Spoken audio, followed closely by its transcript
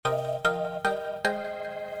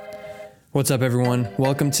What's up, everyone?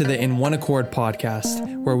 Welcome to the In One Accord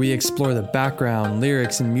podcast, where we explore the background,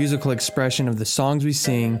 lyrics, and musical expression of the songs we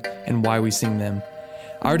sing and why we sing them.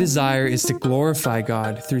 Our desire is to glorify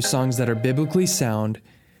God through songs that are biblically sound,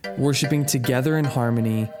 worshiping together in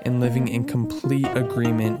harmony, and living in complete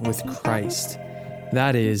agreement with Christ.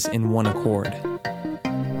 That is, in one accord.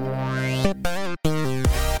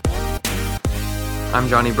 I'm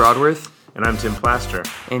Johnny Broadworth. And I'm Tim Plaster.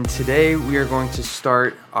 And today we are going to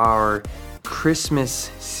start our Christmas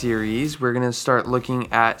series. We're going to start looking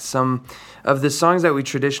at some of the songs that we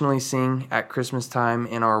traditionally sing at Christmas time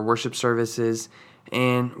in our worship services.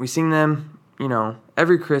 And we sing them,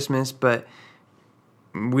 every Christmas, but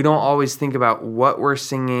we don't always think about what we're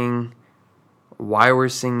singing, why we're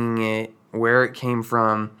singing it, where it came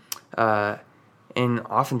from. And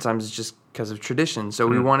oftentimes it's just because of tradition. So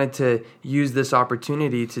we wanted to use this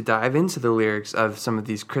opportunity to dive into the lyrics of some of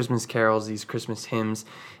these Christmas carols, these Christmas hymns,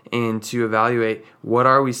 and to evaluate what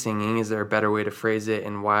are we singing, is there a better way to phrase it,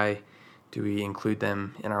 and why do we include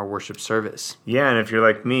them in our worship service? Yeah, and if you're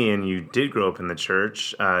like me and you did grow up in the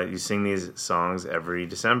church, you sing these songs every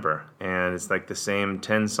December. And it's like the same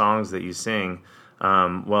 10 songs that you sing.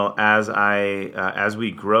 As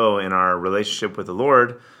we grow in our relationship with the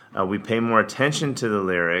Lord, we pay more attention to the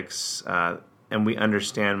lyrics, and we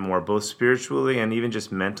understand more, both spiritually and even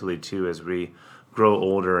just mentally too, as we grow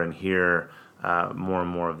older and hear more and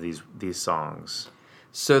more of these songs.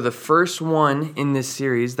 So the first one in this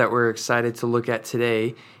series that we're excited to look at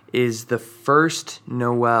today is the First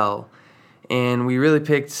Noel. And we really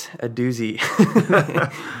picked a doozy.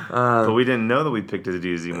 But we didn't know that we picked a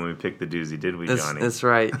doozy when we picked the doozy, did we, Johnny? That's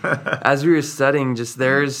right. As we were studying,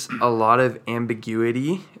 there's a lot of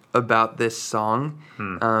ambiguity about this song.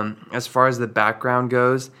 As far as the background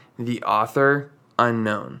goes, the author,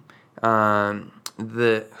 unknown. Who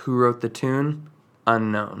wrote the tune,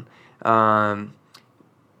 unknown.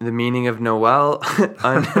 The meaning of Noel,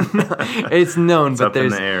 it's known, but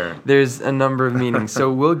there's a number of meanings.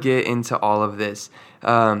 So we'll get into all of this.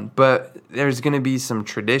 But there's going to be some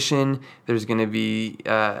tradition. There's going to be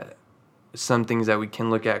some things that we can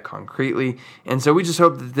look at concretely. And so we just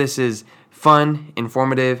hope that this is fun,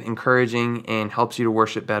 informative, encouraging, and helps you to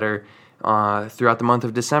worship better throughout the month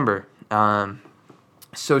of December.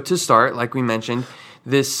 So to start, like we mentioned,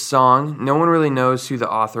 this song, no one really knows who the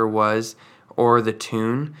author was or the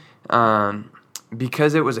tune,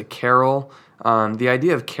 because it was a carol. The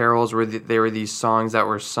idea of carols were they were these songs that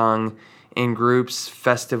were sung in groups,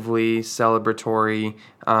 festively, celebratory.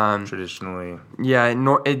 Traditionally. Yeah,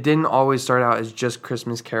 it didn't always start out as just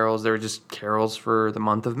Christmas carols. They were just carols for the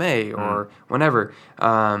month of May or whenever.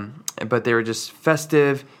 But they were just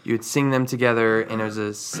festive. You would sing them together, and it was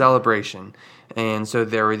a celebration. And so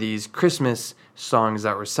there were these Christmas songs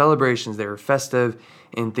that were celebrations. They were festive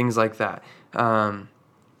and things like that.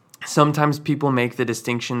 Sometimes people make the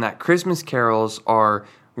distinction that Christmas carols are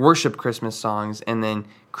worship Christmas songs, and then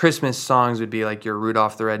Christmas songs would be like your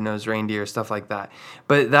Rudolph the Red-Nosed Reindeer, stuff like that.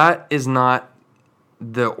 But that is not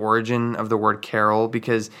the origin of the word carol,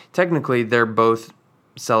 because technically they're both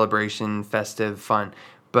celebration, festive, fun.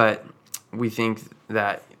 But we think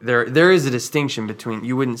that there is a distinction between,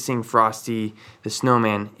 you wouldn't sing Frosty the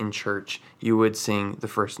Snowman in church. You would sing the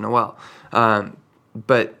First Noel.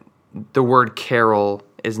 But the word carol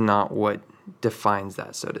is not what defines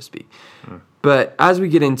that, so to speak. But as we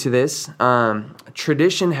get into this,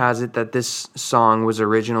 tradition has it that this song was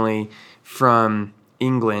originally from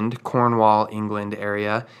England, Cornwall, England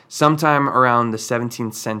area, sometime around the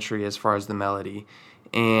 17th century as far as the melody.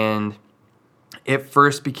 And it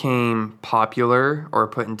first became popular or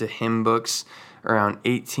put into hymn books around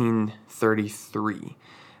 1833.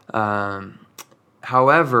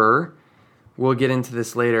 However, we'll get into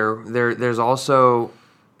this later. There's also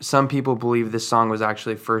some people believe this song was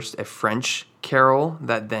actually first a French carol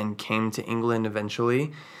that then came to England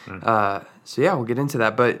eventually. So yeah, we'll get into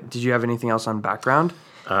that. But did you have anything else on background?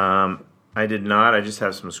 I did not. I just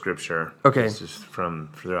have some scripture. Okay. It's just from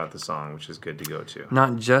throughout the song, which is good to go to.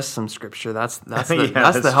 Not just some scripture. That's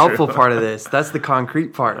Yeah, the helpful part of this. That's the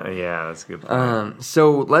concrete part. Yeah, that's a good point.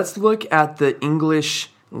 So let's look at the English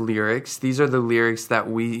lyrics. These are the lyrics that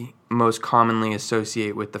we most commonly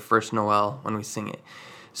associate with the First Noel when we sing it.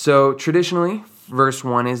 So traditionally, verse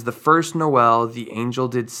 1 is, "The first Noel, the angel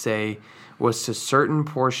did say, was to certain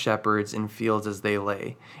poor shepherds in fields as they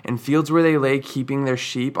lay. In fields where they lay, keeping their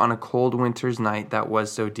sheep on a cold winter's night that was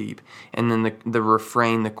so deep." And then the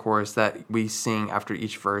refrain, the chorus that we sing after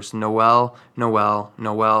each verse, "Noel, Noel,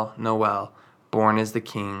 Noel, Noel, born is the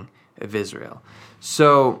King of Israel."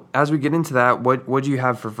 So as we get into that, what do you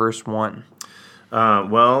have for verse 1?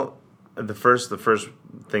 the first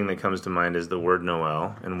thing that comes to mind is the word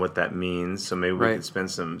Noel and what that means. So maybe we Right. could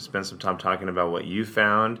spend some time talking about what you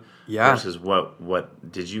found Yeah. versus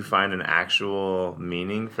what did you find an actual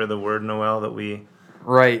meaning for the word Noel that we.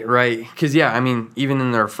 Right. Because, yeah, I mean, even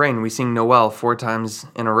in the refrain, we sing Noel 4 times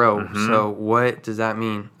in a row. Mm-hmm. So what does that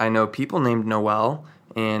mean? I know people named Noel,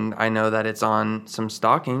 and I know that it's on some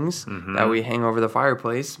stockings that we hang over the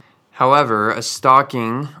fireplace. However, a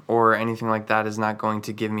stocking or anything like that is not going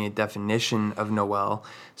to give me a definition of Noel.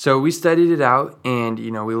 So we studied it out, and,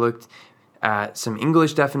 we looked at some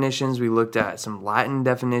English definitions. We looked at some Latin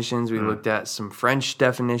definitions. We looked at some French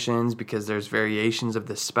definitions because there's variations of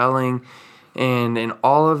the spelling. And in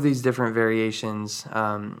all of these different variations,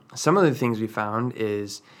 some of the things we found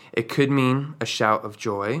is it could mean a shout of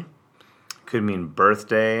joy. Could mean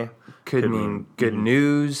birthday. Could mean good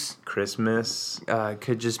news. Christmas.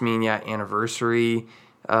 Could just mean, anniversary.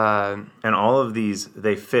 And all of these,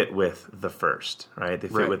 they fit with the first, right? They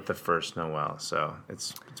fit Right. with the first Noel. So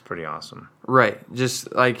it's pretty awesome. Right.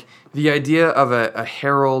 Just like the idea of a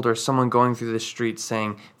herald or someone going through the streets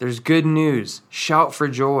saying, there's good news, shout for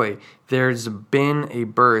joy. There's been a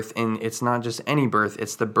birth, and it's not just any birth,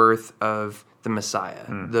 it's the birth of the Messiah,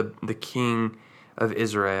 the King of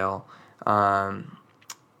Israel.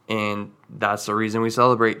 And that's the reason we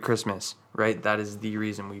celebrate Christmas, right? That is the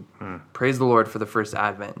reason we praise the Lord for the first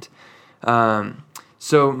Advent.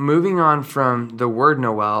 So moving on from the word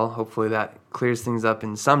Noel, hopefully that clears things up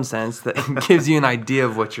in some sense, that gives you an idea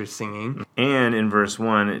of what you're singing. And in verse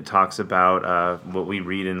 1, it talks about what we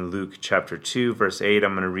read in Luke chapter 2, verse 8.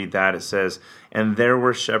 I'm going to read that. It says, "And there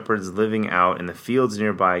were shepherds living out in the fields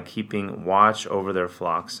nearby, keeping watch over their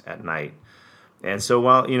flocks at night." And so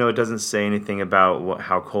while, it doesn't say anything about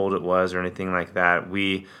how cold it was or anything like that,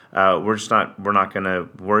 we're not going to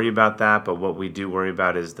worry about that. But what we do worry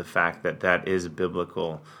about is the fact that is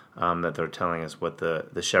biblical, that they're telling us what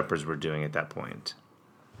the shepherds were doing at that point.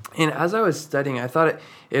 And as I was studying, I thought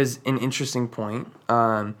it was an interesting point.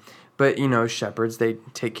 But, shepherds, they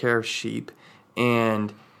take care of sheep.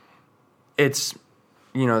 And it's,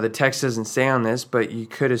 the text doesn't say on this, but you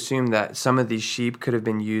could assume that some of these sheep could have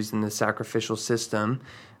been used in the sacrificial system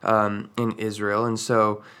in Israel. And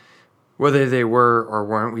so whether they were or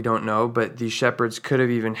weren't, we don't know. But these shepherds could have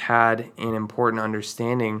even had an important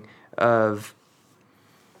understanding of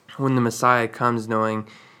when the Messiah comes, knowing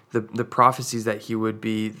the prophecies that he would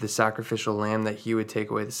be the sacrificial lamb, that he would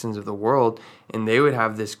take away the sins of the world, and they would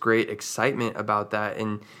have this great excitement about that.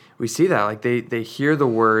 And we see that, like they hear the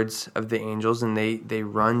words of the angels, and they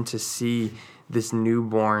run to see this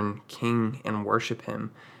newborn king and worship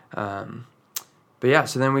him. But yeah,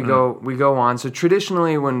 so then we go on. So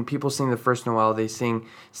traditionally, when people sing the first Noel, they sing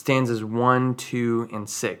stanzas 1, 2, and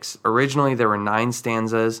 6. Originally, there were 9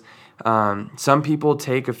 stanzas. Some people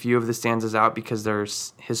take a few of the stanzas out because they're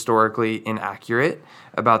historically inaccurate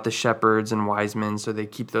about the shepherds and wise men, so they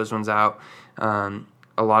keep those ones out.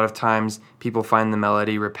 A lot of times, people find the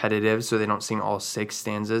melody repetitive, so they don't sing all 6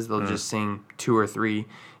 stanzas. They'll just sing 2 or 3.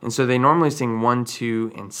 And so they normally sing 1,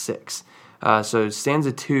 2, and 6. So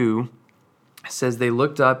stanza 2 says, "They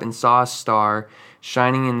looked up and saw a star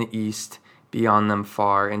shining in the east beyond them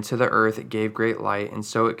far, and to the earth it gave great light, and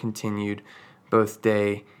so it continued both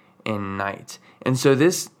day and night." And so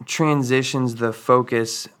this transitions the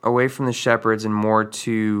focus away from the shepherds and more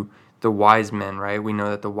to the wise men, right? We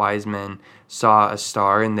know that the wise men saw a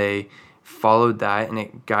star and they followed that, and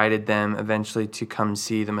it guided them eventually to come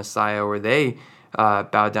see the Messiah, where they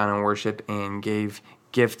bowed down in worship and gave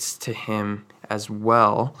gifts to him as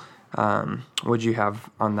well. What do you have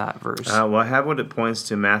on that verse? Well, I have what it points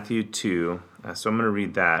to, Matthew 2. So I'm going to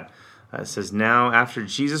read that. It says, "Now after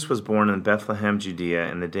Jesus was born in Bethlehem,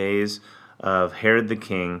 Judea, in the days of Herod the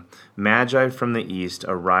king, Magi from the east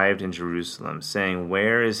arrived in Jerusalem, saying,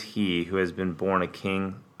 'Where is he who has been born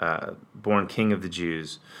King of the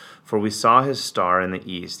Jews? For we saw his star in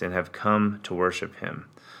the east and have come to worship him.'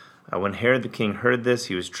 When Herod the king heard this,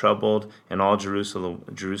 he was troubled, and all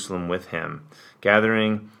Jerusalem with him.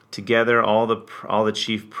 Gathering together all the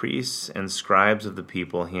chief priests and scribes of the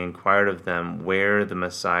people, he inquired of them where the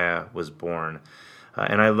Messiah was born."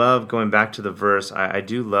 And I love going back to the verse. I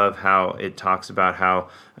do love how it talks about how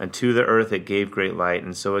unto the earth it gave great light,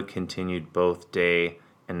 and so it continued both day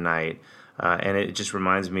and night. And it just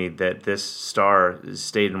reminds me that this star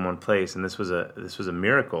stayed in one place, and this was a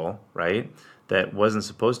miracle, right? That wasn't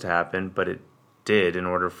supposed to happen, but it did in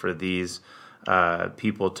order for these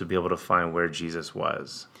people to be able to find where Jesus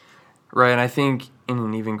was. Right, and I think in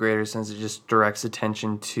an even greater sense, it just directs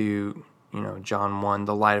attention to, John 1,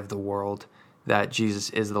 the light of the world, that Jesus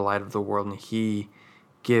is the light of the world, and he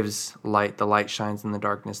gives light. The light shines in the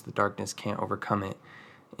darkness can't overcome it.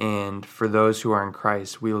 And for those who are in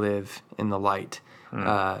Christ, we live in the light.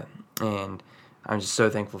 And I'm just so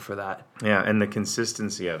thankful for that. Yeah, and the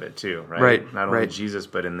consistency of it too, right? Right. Not only Jesus,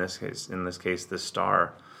 but in this case, the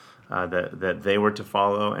star that they were to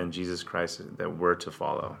follow, and Jesus Christ that we're to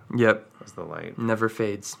follow. Yep. Was the light. Never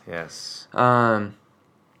fades. Yes.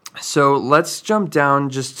 So let's jump down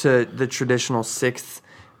just to the traditional sixth,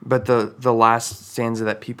 but the last stanza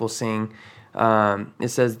that people sing. It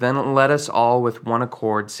says, "Then let us all with one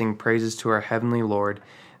accord sing praises to our heavenly Lord,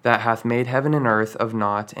 that hath made heaven and earth of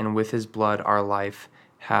naught, and with his blood our life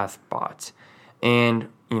hath bought." And,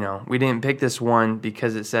 we didn't pick this one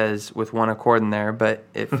because it says with one accord in there, but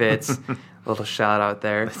it fits. A little shout out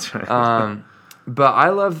there. That's right. But I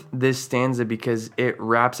love this stanza because it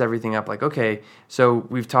wraps everything up. Like, okay, so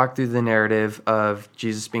we've talked through the narrative of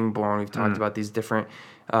Jesus being born. We've talked about these different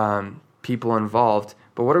people involved.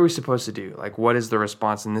 But what are we supposed to do? Like, what is the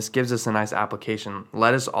response? And this gives us a nice application.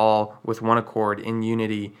 Let us all, with one accord, in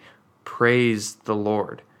unity, praise the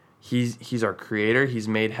Lord. He's our creator. He's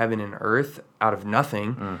made heaven and earth out of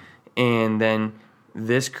nothing. And then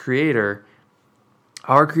this creator,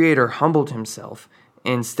 our creator, humbled himself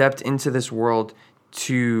and stepped into this world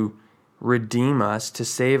to redeem us, to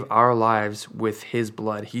save our lives with his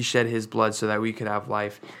blood. He shed his blood so that we could have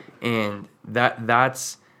life. And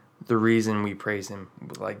that's the reason we praise him.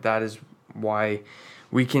 Like, that is why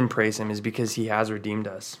we can praise him, is because he has redeemed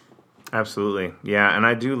us. Absolutely. Yeah, and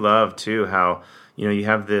I do love too how, you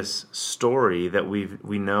have this story that we've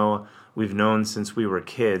known since we were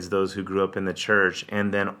kids, those who grew up in the church,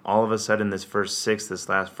 and then all of a sudden this this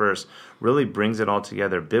last verse, really brings it all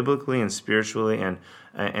together biblically and spiritually,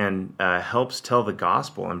 and helps tell the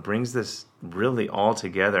gospel and brings this really all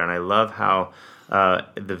together. And I love how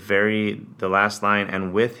the last line,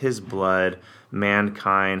 "and with his blood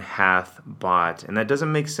mankind hath bought." And that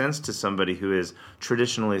doesn't make sense to somebody who is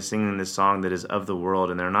traditionally singing this song that is of the world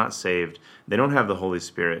and they're not saved. They don't have the Holy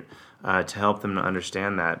Spirit to help them to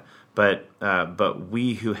understand that. But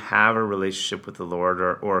we who have a relationship with the Lord,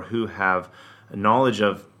 or who have knowledge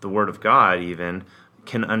of the Word of God even,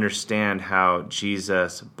 can understand how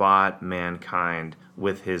Jesus bought mankind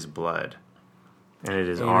with his blood. And it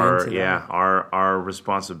is our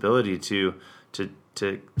responsibility to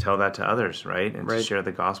tell that to others, right? And to share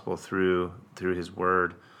the gospel through his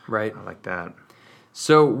word. Right. I like that.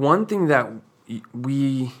 So one thing that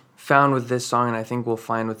we found with this song, and I think we'll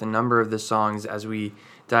find with a number of the songs as we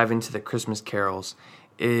dive into the Christmas carols,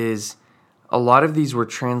 is a lot of these were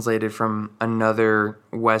translated from another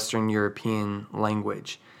Western European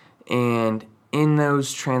language. And in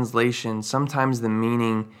those translations, sometimes the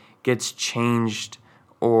meaning gets changed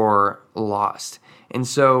or lost. And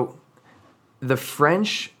so the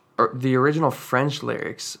French, or the original French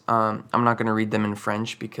lyrics, I'm not going to read them in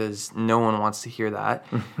French because no one wants to hear that.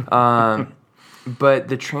 But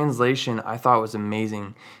the translation I thought was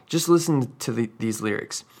amazing. Just listen to these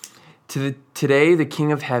lyrics. Today the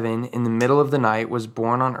King of Heaven in the middle of the night was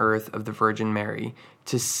born on earth of the Virgin Mary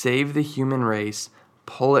to save the human race,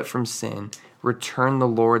 pull it from sin, return the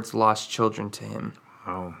Lord's lost children to him.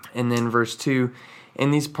 Oh. And then verse 2, in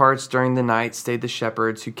these parts during the night stayed the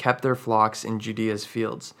shepherds who kept their flocks in Judea's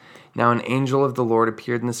fields. Now an angel of the Lord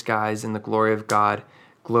appeared in the skies, and the glory of God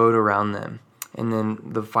glowed around them. And then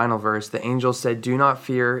the final verse, the angel said, "Do not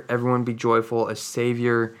fear, everyone be joyful, a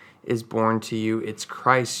Savior is born to you. It's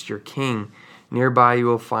Christ, your King. Nearby you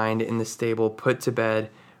will find in the stable, put to bed,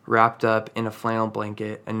 wrapped up in a flannel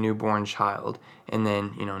blanket, a newborn child." And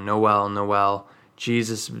then, Noel, Noel,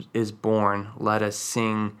 Jesus is born. Let us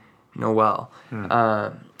sing Noel.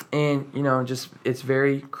 And, just it's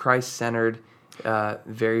very Christ-centered,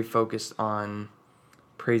 very focused on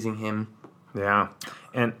praising him. Yeah.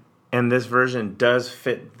 And this version does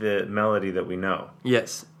fit the melody that we know.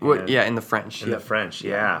 Yes. In the French. In the French,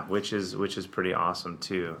 which is pretty awesome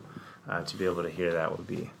too. To be able to hear that would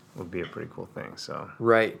be a pretty cool thing. So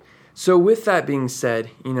right. So with that being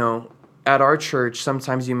said, at our church,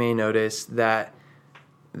 sometimes you may notice that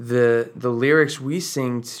the lyrics we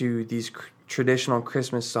sing to these traditional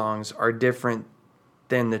Christmas songs are different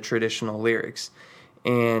than the traditional lyrics,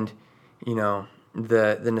 and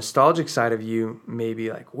the nostalgic side of you may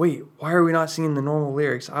be like, wait, why are we not singing the normal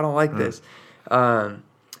lyrics? I don't like this.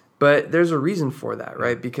 But there's a reason for that,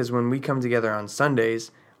 right? Because when we come together on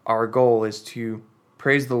Sundays, our goal is to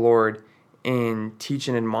praise the Lord and teach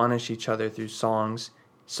and admonish each other through songs,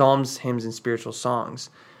 psalms, hymns, and spiritual songs.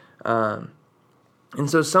 And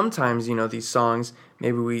so sometimes, these songs,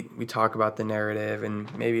 maybe we talk about the narrative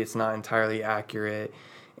and maybe it's not entirely accurate,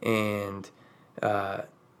 and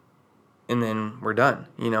and then we're done,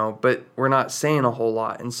 but we're not saying a whole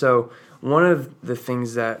lot. And so one of the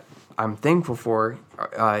things that I'm thankful for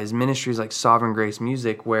is ministries like Sovereign Grace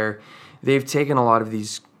Music, where they've taken a lot of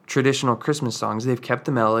these traditional Christmas songs. They've kept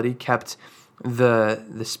the melody, kept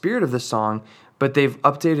the spirit of the song, but they've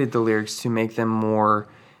updated the lyrics to make them more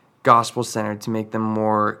gospel-centered, to make them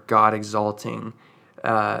more God-exalting.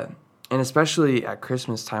 And especially at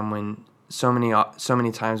Christmas time, when so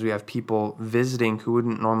many times we have people visiting who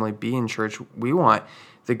wouldn't normally be in church, we want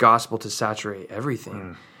the gospel to saturate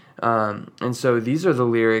everything. And so these are the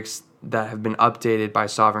lyrics that have been updated by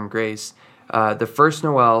Sovereign Grace. The first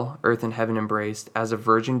Noel, earth and heaven embraced, as a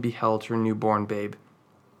virgin beheld her newborn babe.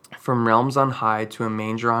 From realms on high to a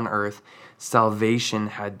manger on earth, salvation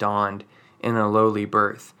had dawned in a lowly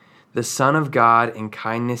birth. The Son of God in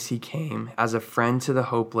kindness he came, as a friend to the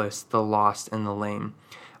hopeless, the lost, and the lame.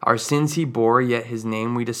 Our sins he bore, yet his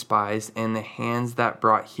name we despised, and the hands that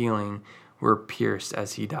brought healing were pierced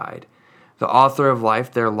as he died. The author of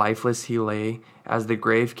life, there lifeless he lay, as the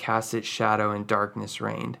grave cast its shadow and darkness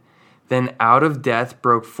reigned. Then out of death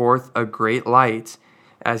broke forth a great light,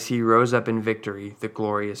 as he rose up in victory, the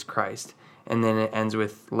glorious Christ. And then it ends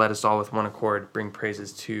with, let us all with one accord bring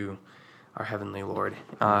praises to our heavenly Lord.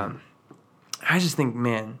 I just think,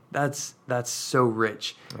 man, that's so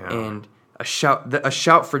rich. Yeah. And a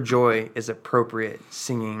shout for joy is appropriate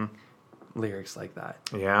singing lyrics like that.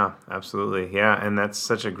 Yeah, absolutely. Yeah, and that's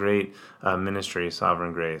such a great ministry,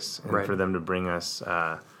 Sovereign Grace. And right. For them to bring us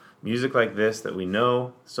music like this that we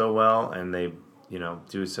know so well, and they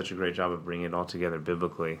do such a great job of bringing it all together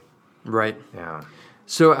biblically. Right. Yeah.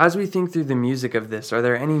 So as we think through the music of this, are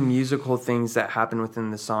there any musical things that happen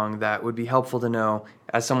within the song that would be helpful to know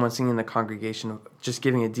as someone singing in the congregation, just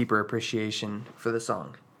giving a deeper appreciation for the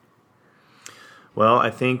song? Well, I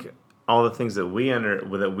think all the things that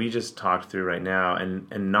we just talked through right now,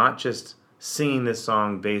 and not just singing this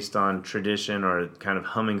song based on tradition or kind of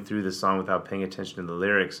humming through the song without paying attention to the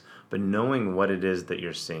lyrics, but knowing what it is that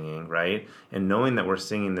you're singing, right? And knowing that we're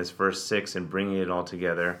singing this verse 6 and bringing it all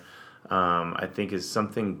together, I think is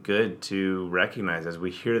something good to recognize as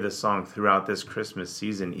we hear this song throughout this Christmas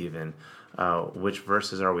season even. Which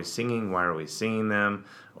verses are we singing? Why are we singing them?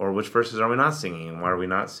 Or which verses are we not singing? And why are we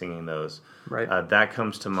not singing those? Right. That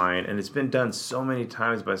comes to mind. And it's been done so many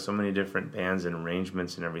times by so many different bands and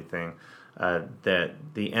arrangements and everything that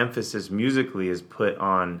the emphasis musically is put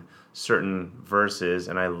on certain verses.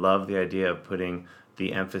 And I love the idea of putting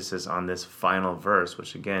the emphasis on this final verse,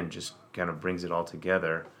 which again just kind of brings it all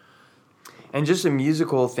together. And just a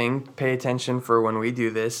musical thing, pay attention for when we do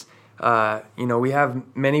this. We have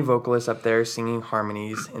many vocalists up there singing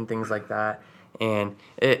harmonies and things like that, and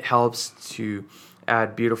it helps to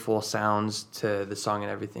add beautiful sounds to the song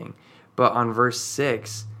and everything. But on verse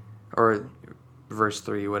 6, or verse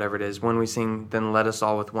 3, whatever it is, when we sing, then let us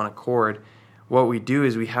all with one accord, what we do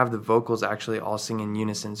is we have the vocals actually all sing in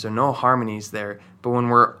unison. So no harmonies there, but when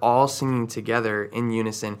we're all singing together in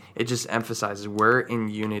unison, it just emphasizes we're in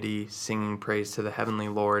unity, singing praise to the heavenly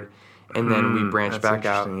Lord. And then we branch back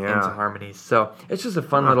out into harmonies. So it's just a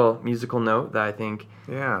fun little musical note that I think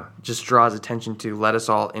just draws attention to let us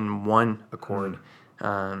all in one accord.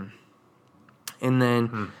 And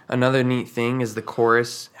then another neat thing is the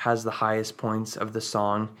chorus has the highest points of the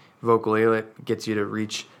song vocally. It gets you to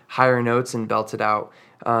reach higher notes and belt it out.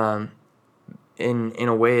 In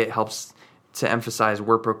a way, it helps to emphasize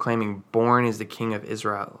we're proclaiming born is the King of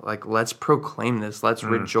Israel. Like, let's proclaim this. Let's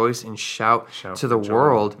rejoice and shout to the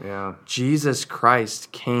world. Yeah. Jesus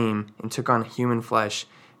Christ came and took on human flesh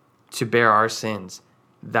to bear our sins.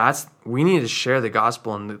 We need to share the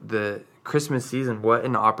gospel in the Christmas season. What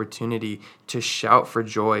an opportunity to shout for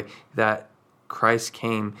joy that Christ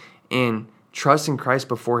came, and trust in Christ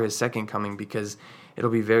before his second coming, because it'll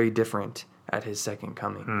be very different at his second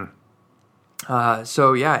coming.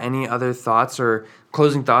 Any other thoughts or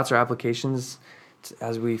closing thoughts or applications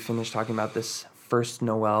as we finish talking about this First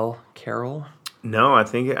Noel carol? No, I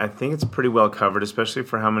think it's pretty well covered, especially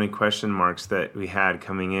for how many question marks that we had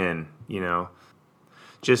coming in.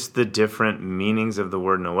 Just the different meanings of the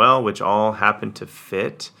word Noel, which all happen to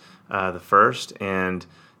fit the first, and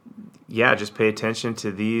just pay attention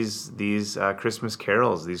to these Christmas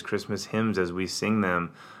carols, these Christmas hymns as we sing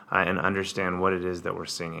them, and understand what it is that we're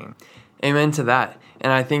singing. Amen to that.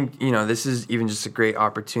 And I think, this is even just a great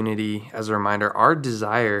opportunity as a reminder. Our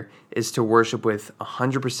desire is to worship with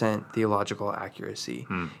 100% theological accuracy.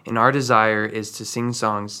 And our desire is to sing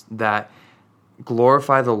songs that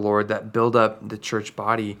glorify the Lord, that build up the church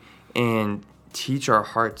body and teach our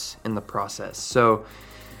hearts in the process. So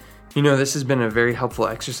This has been a very helpful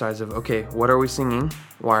exercise of, okay, what are we singing?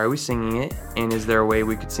 Why are we singing it? And is there a way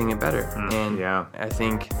we could sing it better? I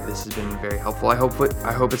think this has been very helpful. I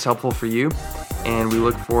hope it's helpful for you. And we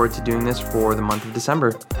look forward to doing this for the month of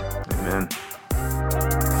December. Amen.